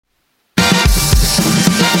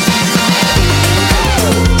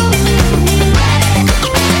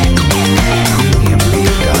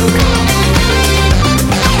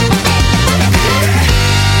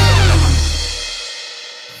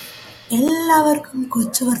എല്ലാവർക്കും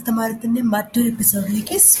കൊച്ചു വർത്തമാനത്തിൻ്റെ മറ്റൊരു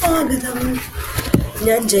എപ്പിസോഡിലേക്ക് സ്വാഗതം.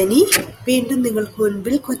 ഞാൻ ജെനി, വീണ്ടും നിങ്ങൾക്ക്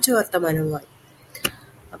മുൻപിൽ കൊച്ചു വർത്തമാനവുമായി.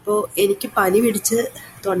 അപ്പോൾ എനിക്ക് പനി പിടിച്ച്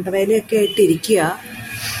തൊണ്ടവേദനയൊക്കെ ആയിട്ടിരിക്കുക.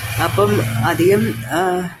 അപ്പം അധികം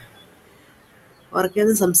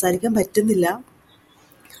ഉറക്കെയൊന്നും സംസാരിക്കാൻ പറ്റുന്നില്ല.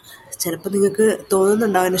 ചിലപ്പോൾ നിങ്ങൾക്ക്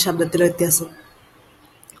തോന്നുന്നുണ്ടാവും എൻ്റെ ശബ്ദത്തിലെ വ്യത്യാസം.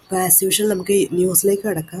 അപ്പോൾ ആസ് യൂഷ്വൽ നമുക്ക് ന്യൂസിലേക്ക്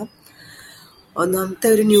കിടക്കാം. ഒന്നാമത്തെ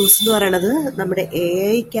ഒരു ന്യൂസ് എന്ന് പറയണത് നമ്മുടെ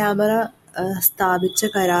AI ക്യാമറ സ്ഥാപിച്ച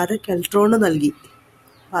കരാറ് കെൽട്രോണ് നൽകി.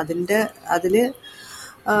 അതിൽ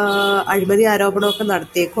അഴിമതി ആരോപണമൊക്കെ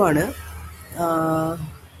നടത്തിയേക്കുവാണ്.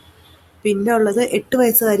 പിന്നെ ഉള്ളത് 8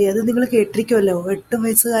 വയസ്സുകാരി. അത് നിങ്ങൾ കേട്ടിരിക്കുമല്ലോ. 8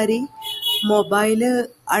 വയസ്സുകാരി മൊബൈല്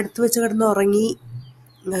അടുത്ത് വെച്ച് കിടന്ന് ഉറങ്ങി,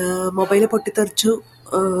 മൊബൈല് പൊട്ടിത്തെറിച്ചു,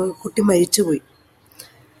 കുട്ടി മരിച്ചുപോയി.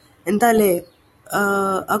 എന്താല്ലേ,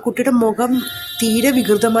 ആ കുട്ടിയുടെ മുഖം തീരെ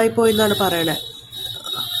വികൃതമായി പോയെന്നാണ് പറയണേ.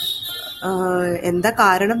 എന്താ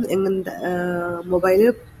കാരണം, മൊബൈല്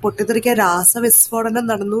പൊട്ടിത്തെറിക്കാൻ രാസവിസ്ഫോടനം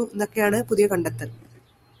നടന്നു എന്നൊക്കെയാണ് പുതിയ കണ്ടെത്തൽ.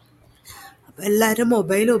 അപ്പം എല്ലാവരും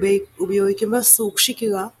മൊബൈൽ ഉപയോഗിക്കുമ്പോൾ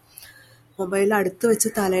സൂക്ഷിക്കുക. മൊബൈൽ അടുത്ത് വെച്ച്,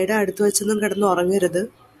 തലയുടെ അടുത്ത് വെച്ചൊന്നും കിടന്ന് ഉറങ്ങരുത്.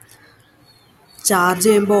 ചാർജ്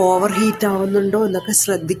ചെയ്യുമ്പോൾ ഓവർ ഹീറ്റ് ആവുന്നുണ്ടോ എന്നൊക്കെ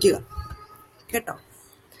ശ്രദ്ധിക്കുക കേട്ടോ.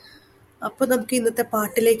 അപ്പോൾ നമുക്ക് ഇന്നത്തെ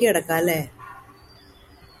പാട്ടിലേക്ക് കിടക്കാം അല്ലേ.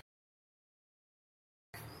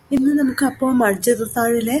 ഇന്ന് നമുക്ക് അപ്പോൾ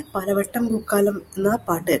മഴച്ചിത്രത്താഴിലെ പലവട്ടം പൂക്കാലം എന്ന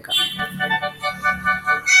പാട്ട് കേൾക്കാം.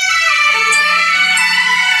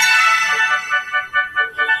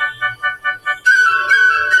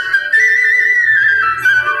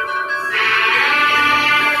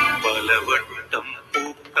 പലവട്ടം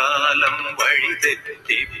പൂക്കാലം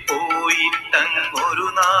വഴിതെറ്റിപ്പോയിട്ടങ്ങൊരു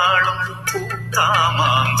നാളും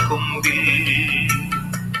പൂക്കാമാങ്കൊമ്പിൽ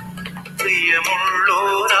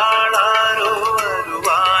പ്രിയമുള്ളോരാളാരോ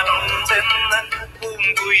വരുവാനുണ്ടെന്ന്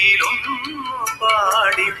പൂങ്കുയിലൊന്നു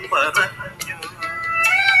പാടിപ്പറഞ്ഞു.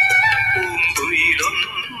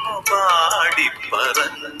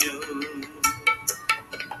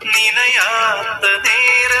 നിനയാത്ത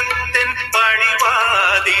നേരത്തിൻ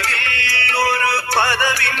പടിവാതിലിൽ ഒരു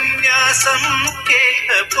പദവിന്യാസം കേട്ട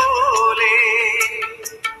പോലെ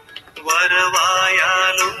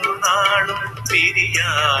വരവായാലൊരു നാളും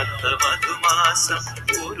പിരിയാത്ത മധുമാസം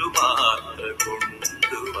ഒരു മാത്ര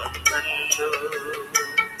കൊണ്ടുവന്നല്ലോ.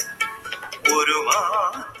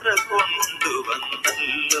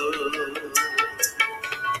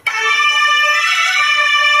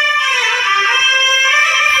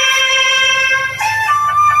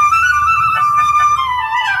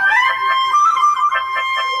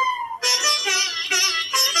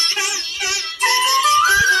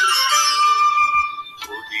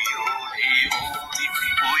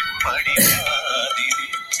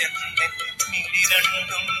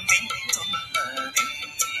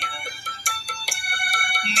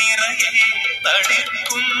 നിറയെ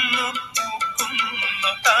തളിർക്കുന്നു, പൂക്കുന്നു,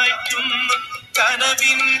 കായ്ക്കുന്നു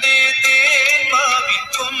കനവിന്റെ തേന്മാവിൻ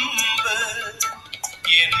കൊമ്പ്,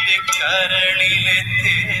 എന്റെ കരളിലെ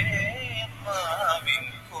തേന്മാവിൻ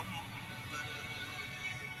കൊമ്പ്.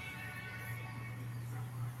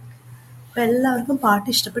 അപ്പം എല്ലാവർക്കും പാട്ട്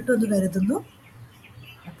ഇഷ്ടപ്പെട്ടു എന്ന് കരുതുന്നു.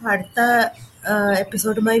 അപ്പം അടുത്ത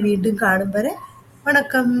എപ്പിസോഡുമായി വീണ്ടും കാണും വരെ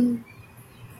വണക്കം.